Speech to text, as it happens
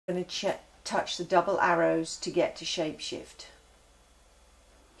I'm going to touch the double arrows to get to shapeshift.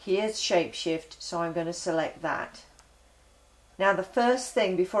 Here's shapeshift, so I'm going to select that. Now the first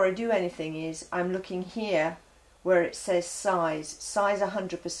thing before I do anything is I'm looking here where it says size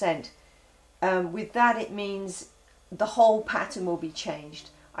 100%. With that it means the whole pattern will be changed.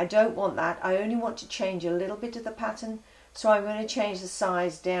 I don't want that. I only want to change a little bit of the pattern, so I'm going to change the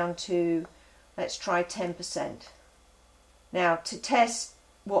size down to, let's try 10%. Now to test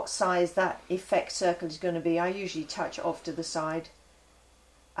what size that effect circle is going to be, I usually touch off to the side.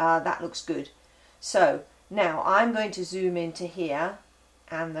 That looks good. So now I'm going to zoom into here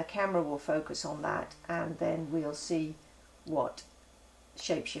and the camera will focus on that, and then we'll see what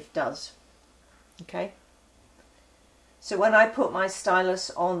shapeshift does. Okay, so when I put my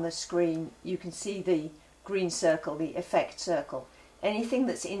stylus on the screen, you can see the green circle, the effect circle. Anything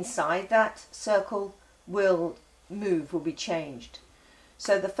that's inside that circle will move, will be changed.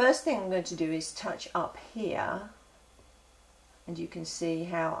 So the first thing I'm going to do is touch up here, and you can see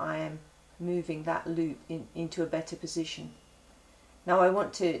how I am moving that loop into a better position. Now I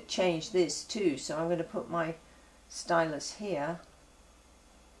want to change this too, so I'm going to put my stylus here,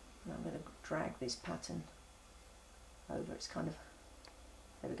 and I'm going to drag this pattern over. It's kind of,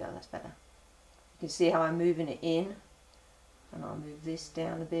 there we go, that's better. You can see how I'm moving it in, and I'll move this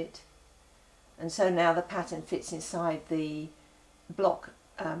down a bit, and so now the pattern fits inside the block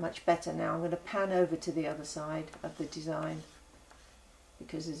much better. Now I'm going to pan over to the other side of the design,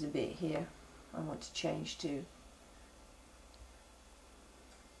 because there's a bit here I want to change to.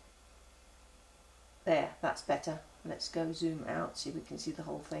 There, that's better. Let's go zoom out so we can see the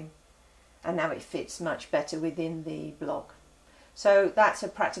whole thing. And now it fits much better within the block. So that's a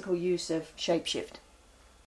practical use of shapeshift.